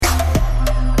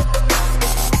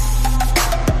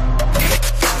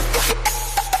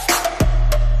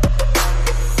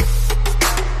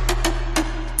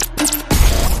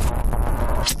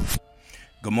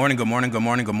morning, good morning, good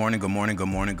morning, good morning, good morning, good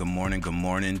morning, good morning, good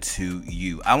morning to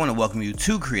you. I want to welcome you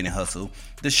to Create and Hustle,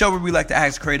 the show where we like to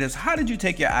ask creators, how did you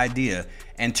take your idea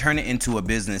and turn it into a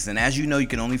business? And as you know, you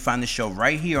can only find the show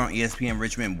right here on ESPN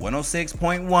Richmond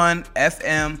 106.1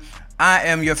 FM. I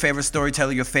am your favorite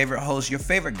storyteller, your favorite host, your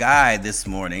favorite guy this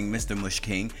morning, Mr. Mush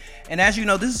King. And as you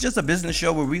know, this is just a business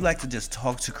show where we like to just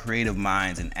talk to creative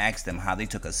minds and ask them how they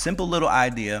took a simple little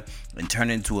idea and turned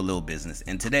it into a little business.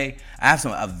 And today, I have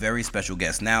a very special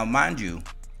guest. Now, mind you,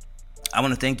 I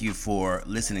want to thank you for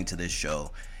listening to this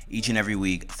show. Each and every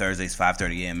week, Thursdays,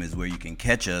 5:30 a.m. is where you can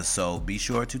catch us. So be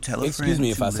sure to tell a friend. Excuse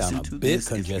me if to I listen sound to a bit this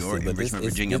congested, if you're in but Richmond,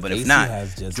 this Virginia. is, But if AC not,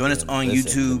 has just join us on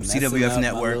YouTube, CWF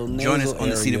Network. Join us on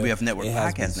the CWF Network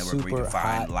Podcast Network, where you can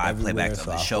find live playbacks of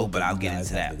the show. But I'll get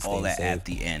into that, all that at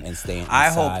the end.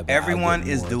 I hope everyone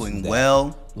is doing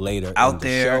well later out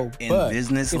there in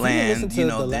business land. You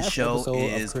know, this show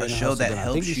is a show that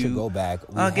helps you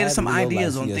get some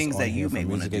ideas on things that you may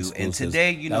want to do. And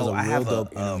today, you know, I have a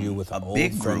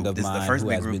big group. This is the first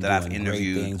big group that I've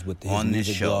interviewed on this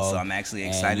show. So I'm actually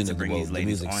excited to bring these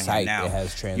ladies on here. Now,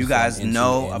 you guys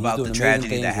know about the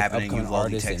tragedy that happened in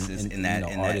Uvalde, Texas, in that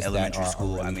elementary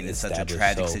school. I mean, it's such a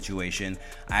tragic situation.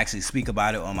 I actually speak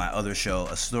about it on my other show,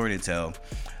 A Story to Tell.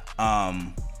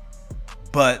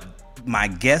 But my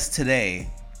guest today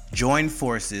joined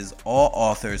forces, all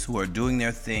authors who are doing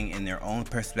their thing in their own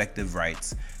perspective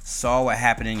rights, saw what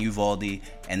happened in Uvalde,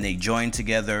 and they joined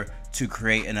together to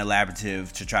create an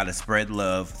collaborative to try to spread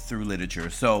love through literature.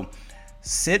 So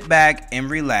sit back and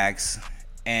relax,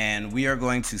 and we are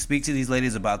going to speak to these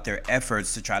ladies about their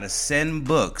efforts to try to send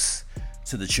books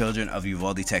to the children of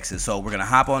Uvalde, Texas. So we're going to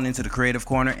hop on into the Creative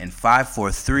Corner in 5,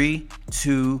 4, 3,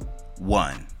 2,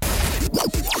 1.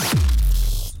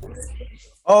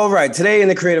 All right, today in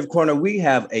the Creative Corner, we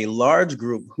have a large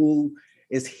group who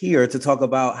is here to talk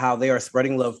about how they are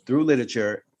spreading love through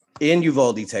literature in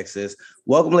Uvalde, Texas.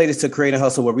 Welcome, ladies, to Create and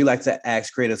Hustle, where we like to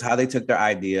ask creators how they took their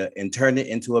idea and turned it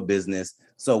into a business.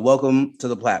 So welcome to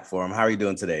the platform. How are you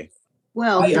doing today?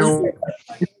 Well,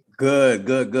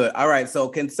 Good. All right, so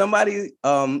can somebody,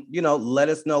 let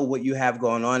us know what you have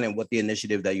going on and what the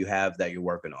initiative that you have that you're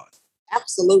working on?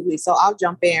 Absolutely. So I'll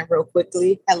jump in real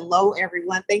quickly. Hello,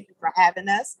 everyone. Thank you for having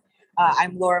us.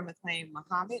 I'm Laura McLean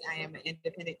Muhammad. I am an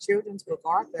independent children's book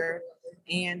author.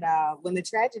 And when the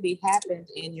tragedy happened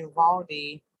in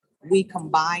Uvalde, we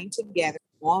combined together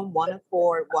on one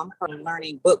accord, one person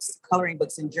learning books, coloring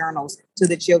books and journals to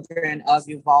the children of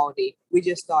Uvalde. We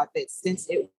just thought that since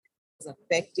it was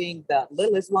affecting the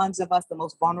littlest ones of us, the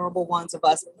most vulnerable ones of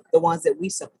us, the ones that we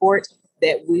support,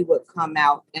 that we would come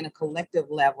out in a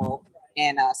collective level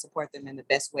and support them in the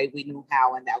best way we knew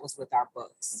how, and that was with our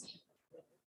books.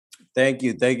 Thank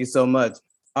you so much.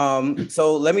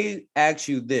 So let me ask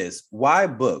you this: why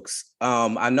books?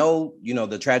 I know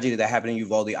the tragedy that happened in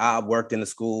Uvalde. I worked in a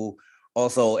school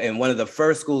also, and one of the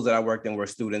first schools that I worked in were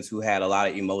students who had a lot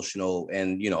of emotional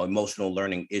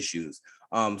learning issues.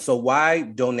 So why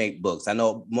donate books? I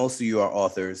know most of you are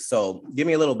authors, so give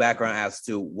me a little background as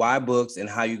to why books and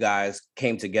how you guys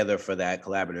came together for that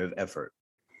collaborative effort.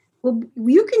 Well,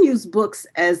 you can use books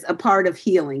as a part of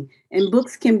healing, and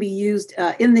books can be used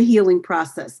in the healing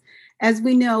process. As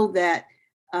we know that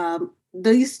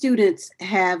these students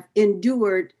have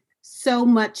endured so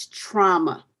much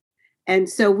trauma. And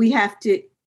so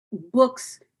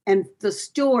books and the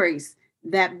stories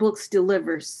that books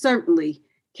deliver certainly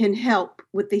can help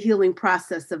with the healing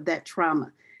process of that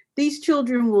trauma. These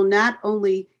children will not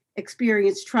only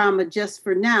experience trauma just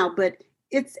for now, but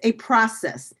it's a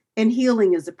process. And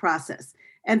healing is a process.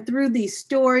 And through these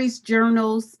stories,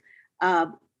 journals,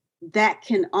 that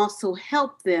can also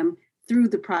help them through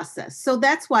the process. So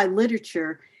that's why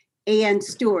literature and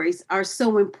stories are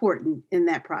so important in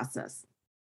that process.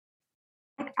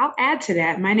 I'll add to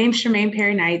that. My name's Charmaine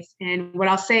Perry Knights. And what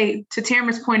I'll say to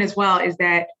Tamara's point as well is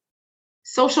that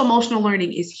social emotional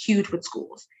learning is huge with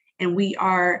schools. And we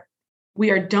are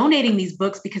donating these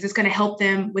books because it's going to help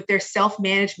them with their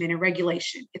self-management and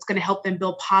regulation. It's going to help them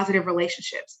build positive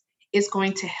relationships. It's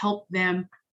going to help them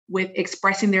with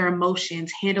expressing their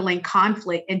emotions, handling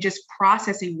conflict, and just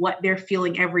processing what they're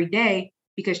feeling every day,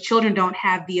 because children don't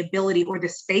have the ability or the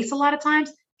space a lot of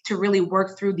times to really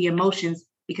work through the emotions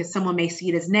because someone may see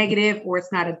it as negative or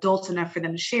it's not adult enough for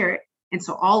them to share it. And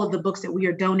so all of the books that we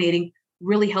are donating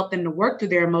really help them to work through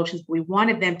their emotions. But we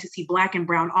wanted them to see Black and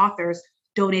Brown authors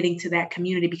donating to that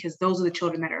community because those are the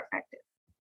children that are affected.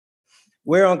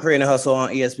 We're on Creating a Hustle on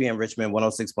ESPN Richmond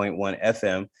 106.1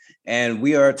 FM, and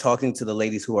we are talking to the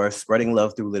ladies who are spreading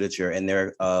love through literature and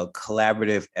their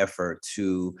collaborative effort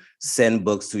to send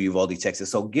books to Uvalde,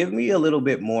 Texas. So give me a little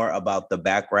bit more about the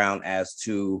background as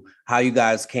to how you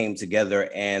guys came together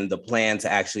and the plan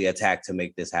to actually attack to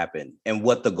make this happen and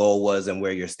what the goal was and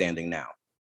where you're standing now.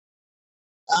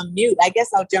 Mute. I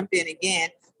guess I'll jump in again.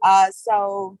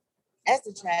 So as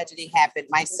the tragedy happened,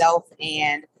 myself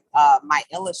and my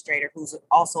illustrator, who's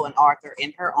also an author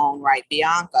in her own right,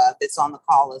 Bianca, that's on the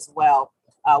call as well.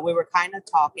 We were kind of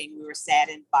talking. We were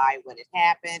saddened by what had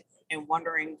happened and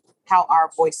wondering how our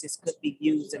voices could be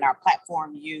used and our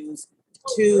platform used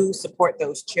to support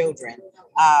those children.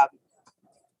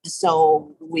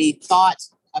 So we thought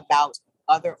about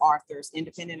other authors,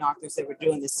 independent authors that were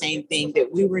doing the same thing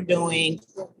that we were doing,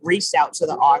 reached out to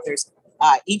the authors.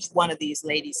 Each one of these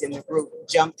ladies in the group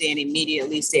jumped in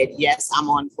immediately, said, yes, I'm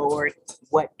on board.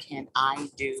 What can I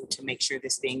do to make sure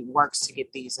this thing works to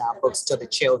get these books to the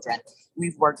children?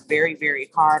 We've worked very, very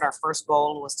hard. Our first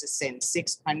goal was to send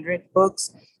 600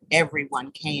 books.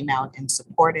 Everyone came out and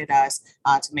supported us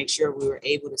to make sure we were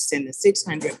able to send the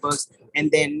 600 books.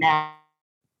 And then now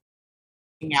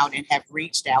out and have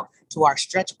reached out to our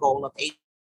stretch goal of 8.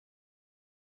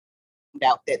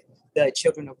 Out that the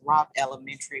children of Robb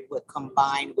Elementary would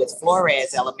combine with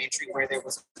Flores Elementary, where there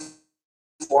was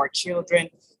more children,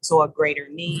 so a greater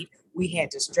need. We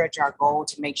had to stretch our goal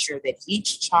to make sure that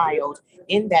each child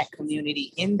in that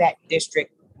community, in that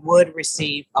district, would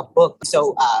receive a book.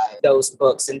 So those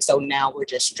books. And so now we're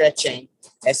just stretching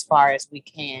as far as we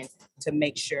can to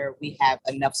make sure we have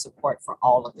enough support for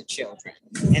all of the children.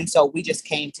 And so we just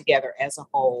came together as a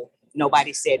whole.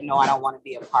 Nobody said, no, I don't want to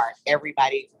be a part.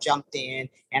 Everybody jumped in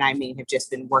and have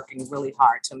just been working really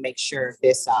hard to make sure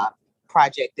this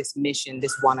project, this mission,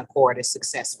 this one accord is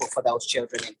successful for those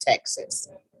children in Texas.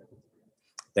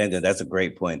 That's a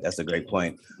great point.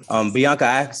 Bianca,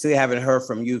 I actually haven't heard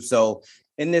from you. So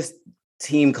in this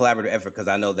team collaborative effort, because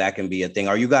I know that can be a thing,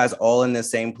 are you guys all in the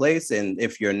same place? And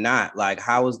if you're not, like,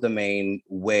 how is the main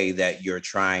way that you're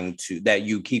trying to, that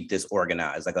you keep this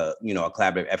organized, like a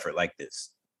collaborative effort like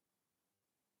this?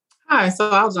 Hi, so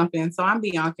I'll jump in. So I'm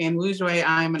Bianca Nwujwe.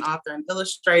 I am an author and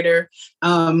illustrator.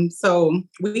 So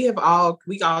we all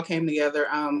came together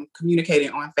communicating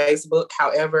on Facebook.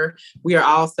 However, we are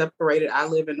all separated. I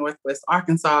live in Northwest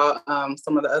Arkansas.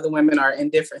 Some of the other women are in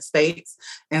different states.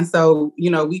 And so,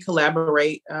 we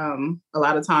collaborate a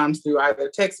lot of times through either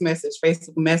text message,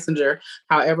 Facebook Messenger.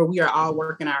 However, we are all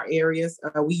working our areas.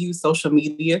 We use social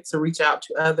media to reach out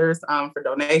to others for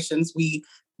donations. We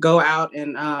go out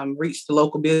and reach the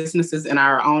local businesses in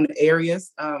our own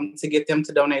areas to get them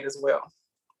to donate as well.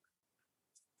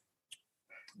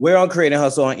 We're on Creating a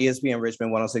Hustle on ESPN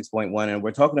Richmond 106.1, and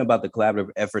we're talking about the collaborative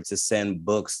effort to send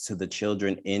books to the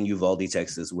children in Uvalde,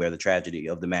 Texas, where the tragedy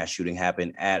of the mass shooting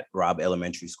happened at Robb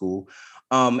Elementary School.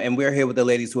 And we're here with the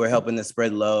ladies who are helping to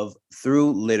spread love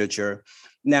through literature.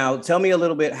 Now, tell me a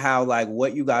little bit how,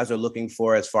 what you guys are looking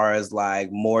for as far as,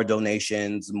 more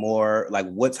donations, more,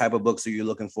 what type of books are you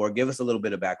looking for? Give us a little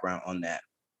bit of background on that.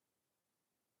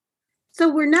 So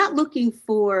we're not looking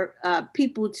for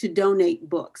people to donate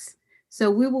books. So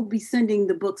we will be sending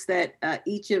the books that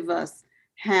each of us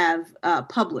have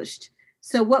published.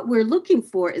 So what we're looking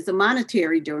for is a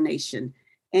monetary donation.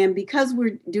 And because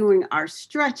we're doing our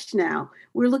stretch now,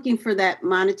 we're looking for that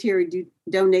monetary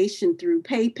donation through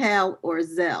PayPal or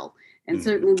Zelle. And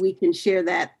certainly we can share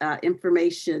that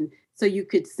information so you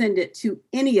could send it to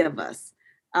any of us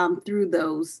through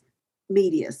those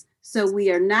medias. So we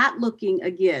are not looking,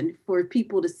 again, for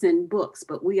people to send books,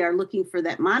 but we are looking for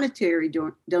that monetary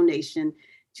donation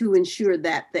to ensure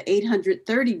that the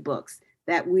 830 books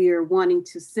that we are wanting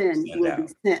to send will be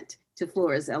sent to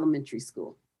Flores Elementary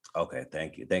School. Okay,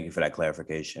 thank you. Thank you for that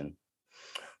clarification.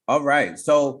 All right,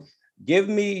 so give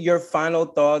me your final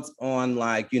thoughts on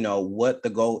what the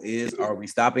goal is. Are we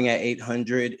stopping at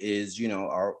 800? Is,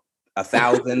 are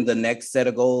 1,000 the next set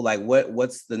of goal?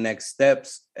 What's the next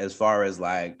steps as far as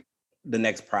the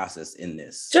next process in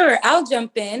this? Sure, I'll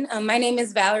jump in. My name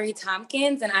is Valerie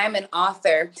Tompkins, and I'm an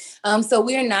author. So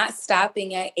we're not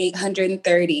stopping at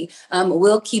 830.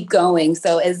 We'll keep going.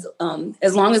 So as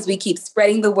long as we keep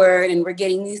spreading the word and we're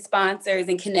getting these sponsors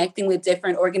and connecting with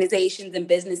different organizations and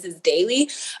businesses daily,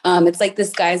 it's like the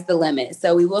sky's the limit.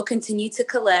 So we will continue to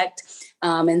collect.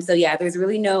 And so, yeah, there's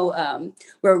really no,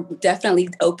 we're definitely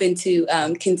open to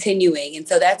continuing. And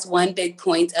so that's one big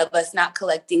point of us not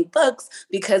collecting books,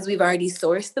 because we've already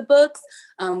sourced the books.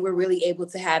 We're really able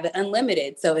to have it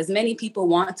unlimited. So as many people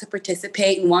want to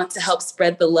participate and want to help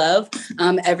spread the love,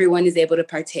 everyone is able to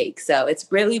partake. So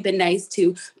it's really been nice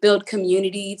to build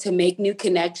community, to make new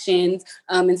connections,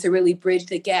 and to really bridge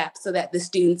the gap so that the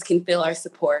students can feel our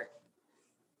support.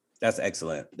 That's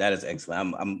excellent. That is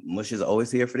excellent. Mush is always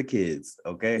here for the kids.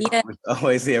 Okay. Yeah.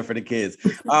 Always here for the kids.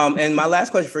 And my last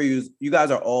question for you is, you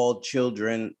guys are all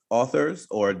children authors,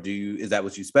 or is that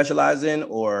what you specialize in,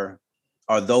 or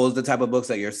are those the type of books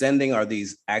that you're sending? Are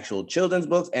these actual children's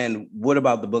books? And what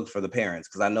about the books for the parents?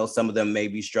 Because I know some of them may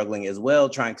be struggling as well,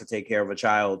 trying to take care of a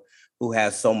child who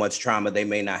has so much trauma, they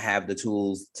may not have the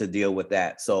tools to deal with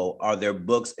that. So are there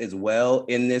books as well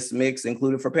in this mix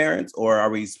included for parents, or are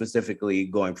we specifically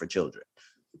going for children?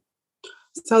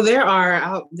 So there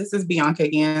are, this is Bianca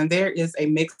again. There is a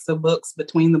mix of books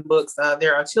between the books.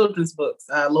 There are children's books.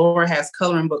 Laura has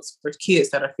coloring books for kids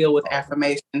that are filled with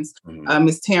affirmations.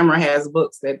 Miss Tamara has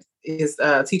books that is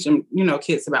teaching,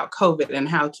 kids about COVID and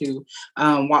how to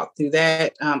walk through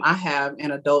that. I have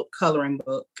an adult coloring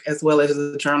book as well as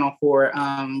a journal for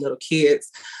little kids.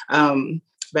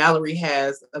 Valerie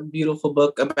has a beautiful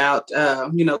book about,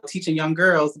 teaching young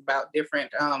girls about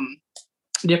different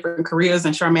careers,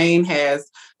 and Charmaine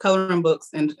has coloring books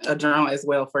and a journal as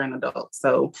well for an adult.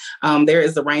 So there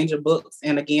is a range of books.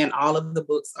 And again, all of the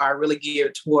books are really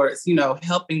geared towards,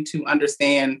 helping to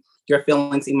understand your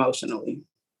feelings emotionally.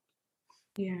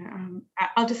 Yeah,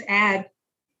 I'll just add,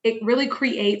 it really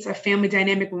creates a family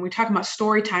dynamic when we're talking about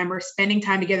story time or spending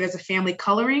time together as a family.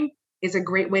 Coloring is a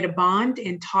great way to bond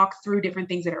and talk through different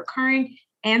things that are occurring,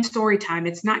 and story time.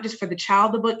 It's not just for the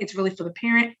child, the book, it's really for the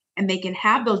parent, and they can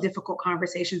have those difficult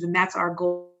conversations. And that's our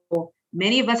goal.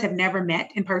 Many of us have never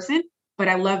met in person, but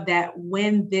I love that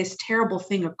when this terrible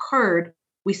thing occurred,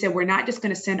 we said, we're not just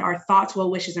going to send our thoughts, well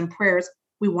wishes, and prayers.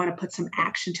 We want to put some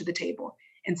action to the table.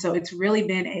 And so it's really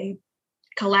been a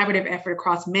collaborative effort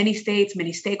across many states,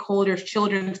 many stakeholders,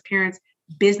 children's parents,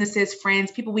 businesses, friends,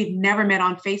 people we've never met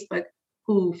on Facebook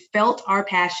who felt our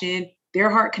passion, their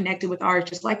heart connected with ours,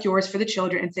 just like yours, for the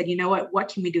children, and said, you know what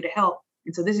can we do to help?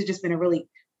 And so this has just been a really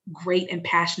great and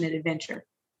passionate adventure.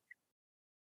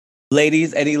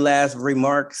 Ladies, any last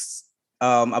remarks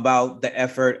about the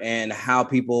effort and how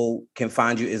people can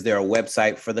find you? Is there a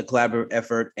website for the collaborative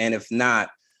effort? And if not,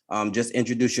 just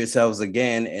introduce yourselves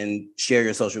again and share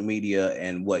your social media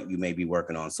and what you may be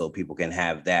working on so people can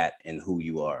have that and who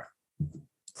you are.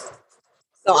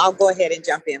 So I'll go ahead and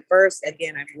jump in first.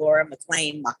 Again, I'm Laura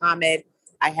McLean Muhammad.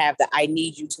 I have the I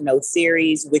Need You to Know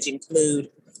series, which include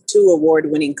 2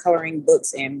 award-winning coloring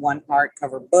books and 1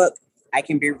 hardcover book. I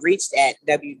can be reached at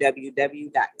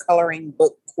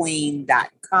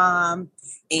www.coloringbookqueen.com.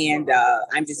 And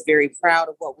I'm just very proud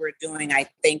of what we're doing. I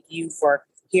thank you for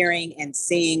hearing and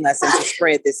seeing us and to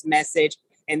spread this message.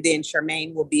 And then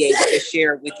Charmaine will be able to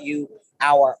share with you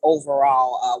our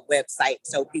overall website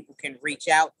so people can reach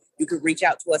out. You can reach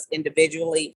out to us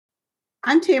individually.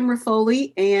 I'm Tamara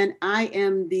Foley, and I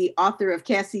am the author of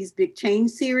Cassie's Big Change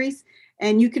series.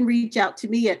 And you can reach out to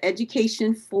me at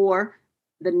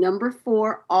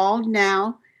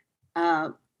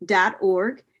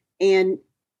education4allnow.org. And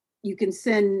you can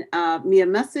send me a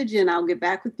message and I'll get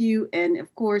back with you. And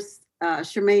of course,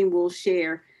 Charmaine will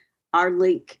share our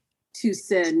link to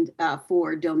send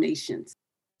for donations.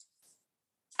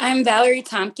 I'm Valerie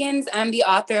Tompkins. I'm the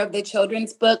author of the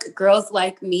children's book, Girls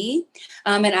Like Me.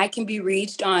 And I can be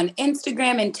reached on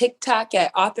Instagram and TikTok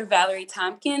at author Valerie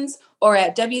Tompkins or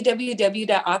at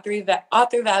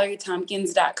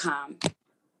www.authorvalerietompkins.com.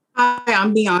 Hi,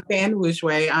 I'm Bianca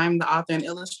Nwujwe. I'm the author and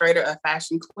illustrator of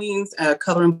Fashion Queens, a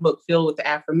coloring book filled with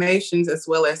affirmations as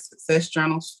well as success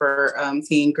journals for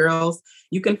teen girls.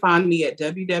 You can find me at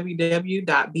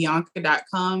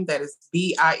www.bianca.com. That is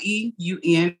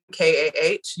BIEUNKAH.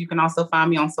 You can also find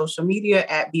me on social media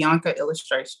at Bianca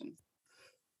Illustrations.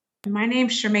 My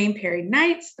name's Charmaine Perry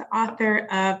Knights, the author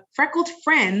of Freckled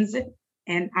Friends,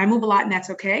 and I move a lot and that's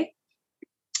okay.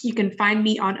 You can find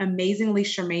me on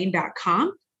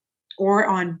amazinglycharmaine.com or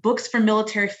on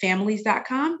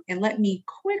booksformilitaryfamilies.com. And let me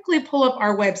quickly pull up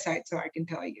our website so I can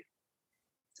tell you.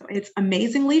 So it's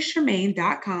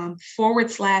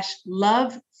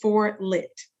amazinglycharmaine.com/love for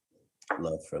lit.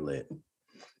 Love for lit.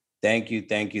 Thank you.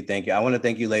 I want to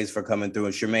thank you, ladies, for coming through.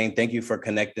 And Charmaine, thank you for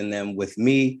connecting them with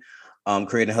me.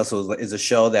 Creating Hustle is a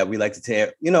show that we like to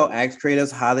ask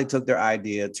creatives how they took their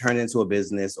idea, turned it into a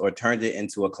business, or turned it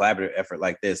into a collaborative effort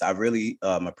like this. I really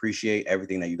appreciate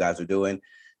everything that you guys are doing.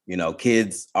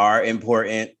 Kids are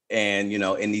important. And,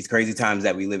 in these crazy times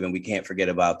that we live in, we can't forget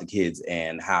about the kids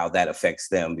and how that affects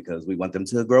them, because we want them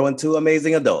to grow into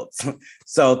amazing adults.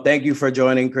 So thank you for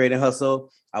joining Create and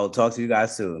Hustle. I will talk to you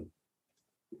guys soon.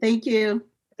 Thank you.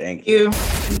 Thank you.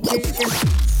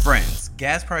 Friends,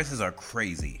 gas prices are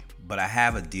crazy, but I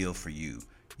have a deal for you.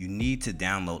 You need to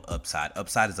download Upside.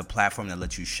 Upside is a platform that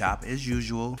lets you shop as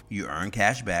usual. You earn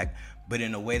cash back, but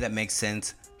in a way that makes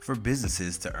sense for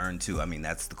businesses to earn too. I mean,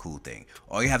 that's the cool thing.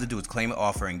 All you have to do is claim an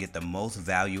offer and get the most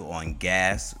value on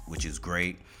gas, which is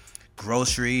great.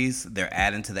 Groceries, they're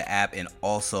adding to the app, and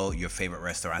also your favorite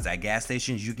restaurants. At gas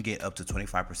stations, you can get up to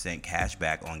 25% cash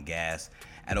back on gas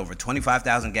at over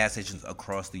 25,000 gas stations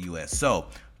across the U.S. So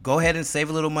go ahead and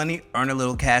save a little money, earn a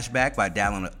little cash back by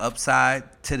downloading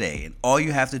Upside today. And all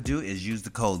you have to do is use the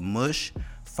code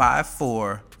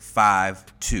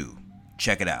MUSH5452.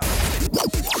 Check it out.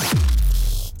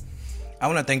 I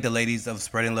want to thank the ladies of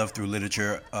Spreading Love Through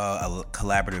Literature, a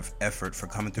collaborative effort, for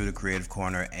coming through the Creative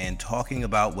Corner and talking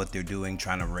about what they're doing,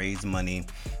 trying to raise money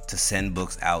to send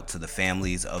books out to the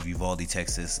families of Uvalde,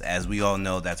 Texas. As we all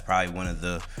know, that's probably one of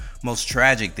the most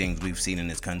tragic things we've seen in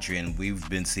this country, and we've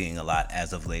been seeing a lot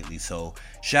as of lately. So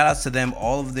shout outs to them.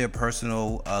 All of their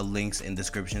personal links and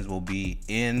descriptions will be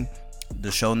in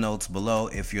the show notes below.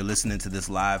 If you're listening to this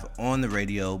live on the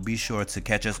radio, be sure to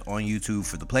catch us on YouTube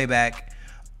for the playback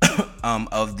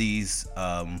of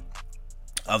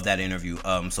that interview.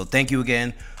 So thank you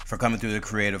again for coming through the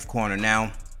Creative Corner.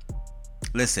 Now,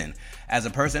 listen, as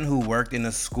a person who worked in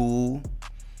a school,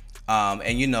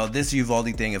 and this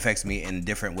Uvalde thing affects me in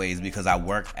different ways because I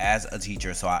worked as a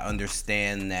teacher, so I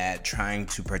understand that trying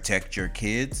to protect your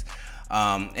kids.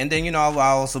 And then, I've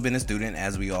also been a student,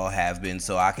 as we all have been,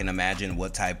 so I can imagine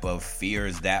what type of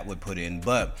fears that would put in.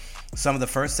 But some of the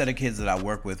first set of kids that I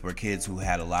worked with were kids who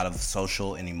had a lot of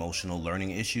social and emotional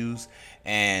learning issues.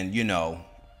 And,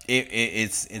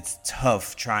 it's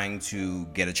tough trying to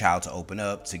get a child to open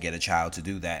up, to get a child to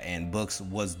do that. And books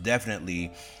was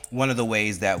definitely one of the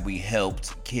ways that we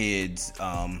helped kids,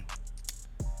 open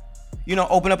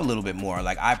up a little bit more.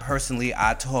 Like I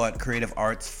taught creative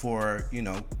arts for,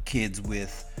 kids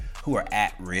who are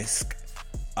at risk.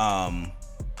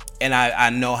 And I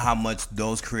know how much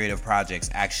those creative projects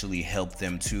actually help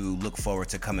them to look forward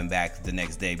to coming back the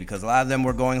next day, because a lot of them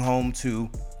were going home to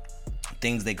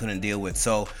things they couldn't deal with.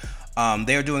 So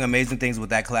they're doing amazing things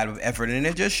with that collaborative effort. And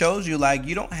it just shows you, like,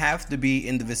 you don't have to be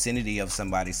in the vicinity of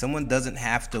somebody. Someone doesn't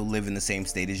have to live in the same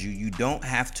state as you. You don't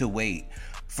have to wait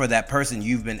for that person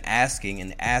you've been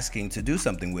asking to do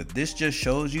something with. This just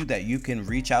shows you that you can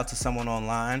reach out to someone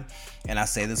online. And I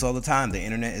say this all the time, the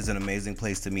internet is an amazing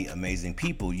place to meet amazing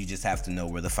people. You just have to know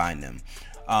where to find them.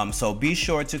 So be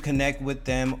sure to connect with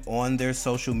them on their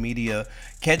social media.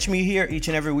 Catch me here each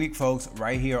and every week, folks.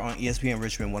 Right here on ESPN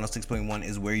Richmond 106.1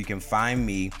 is where you can find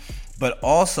me. But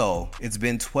also, it's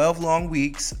been 12 long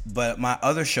weeks, but my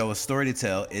other show, A Story to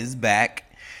Tell, is back.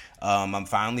 I'm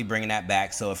finally bringing that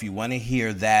back. So if you want to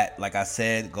hear that, like I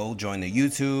said, go join the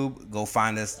YouTube. Go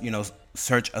find us,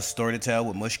 search A Story to Tell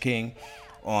with Mush King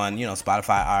on,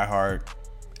 Spotify, iHeart,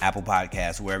 Apple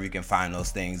Podcasts, wherever you can find those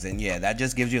things. And yeah, that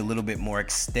just gives you a little bit more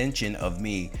extension of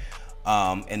me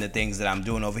and the things that I'm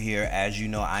doing over here. As you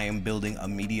know, I am building a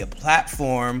media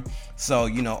platform. So,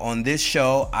 on this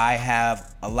show, I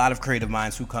have a lot of creative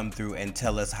minds who come through and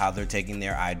tell us how they're taking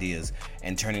their ideas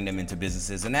and turning them into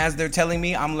businesses. And as they're telling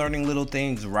me, I'm learning little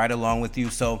things right along with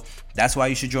you. So that's why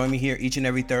you should join me here each and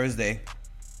every Thursday,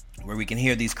 where we can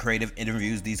hear these creative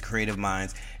interviews, these creative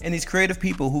minds, and these creative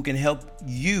people who can help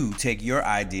you take your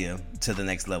idea to the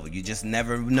next level. You just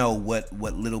never know what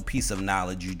little piece of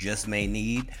knowledge you just may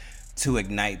need to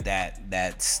ignite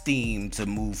that steam to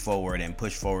move forward and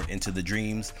push forward into the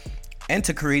dreams and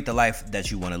to create the life that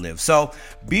you want to live. So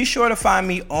be sure to find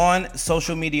me on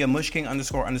social media. Mushking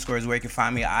 __ is where you can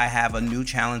find me. I have a new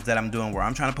challenge that I'm doing where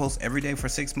I'm trying to post every day for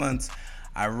 6 months.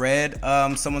 I read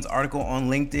someone's article on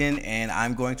LinkedIn, and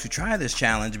I'm going to try this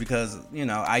challenge because,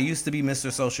 I used to be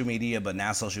Mr. Social Media, but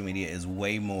now social media is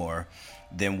way more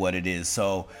than what it is.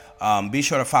 So be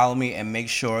sure to follow me and make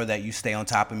sure that you stay on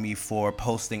top of me for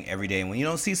posting every day. And when you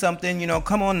don't see something,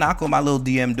 come on, knock on my little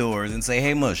DM doors and say,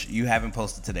 hey, Mush, you haven't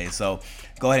posted today. So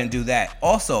go ahead and do that.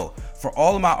 Also, for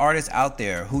all of my artists out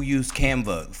there who use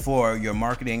Canva for your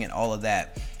marketing and all of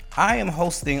that, I am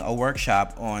hosting a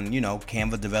workshop on,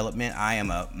 Canva development. I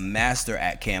am a master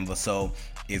at Canva. So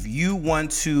if you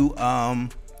want to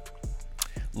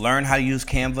learn how to use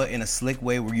Canva in a slick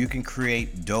way where you can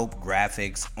create dope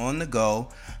graphics on the go,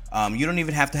 you don't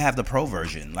even have to have the pro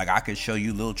version. Like, I could show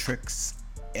you little tricks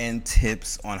and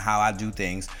tips on how I do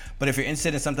things. But if you're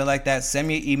interested in something like that, send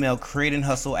me an email,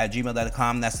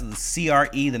 createandhustle@gmail.com. That's the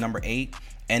CRE, the number 8,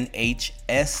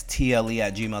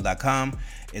 NHSTLE@gmail.com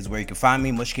is where you can find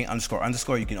me,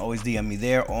 Mushking__. You can always DM me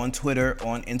there on Twitter,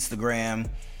 on Instagram.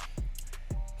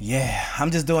 Yeah,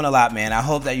 I'm just doing a lot, man. I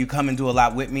hope that you come and do a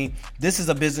lot with me. This is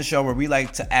a business show where we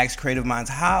like to ask creative minds,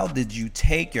 how did you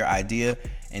take your idea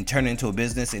and turn it into a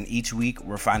business? And each week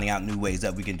we're finding out new ways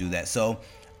that we can do that. So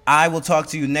I will talk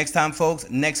to you next time, folks.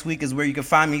 Next week is where you can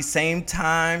find me. Same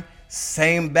time,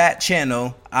 same bat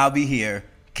channel. I'll be here.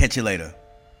 Catch you later.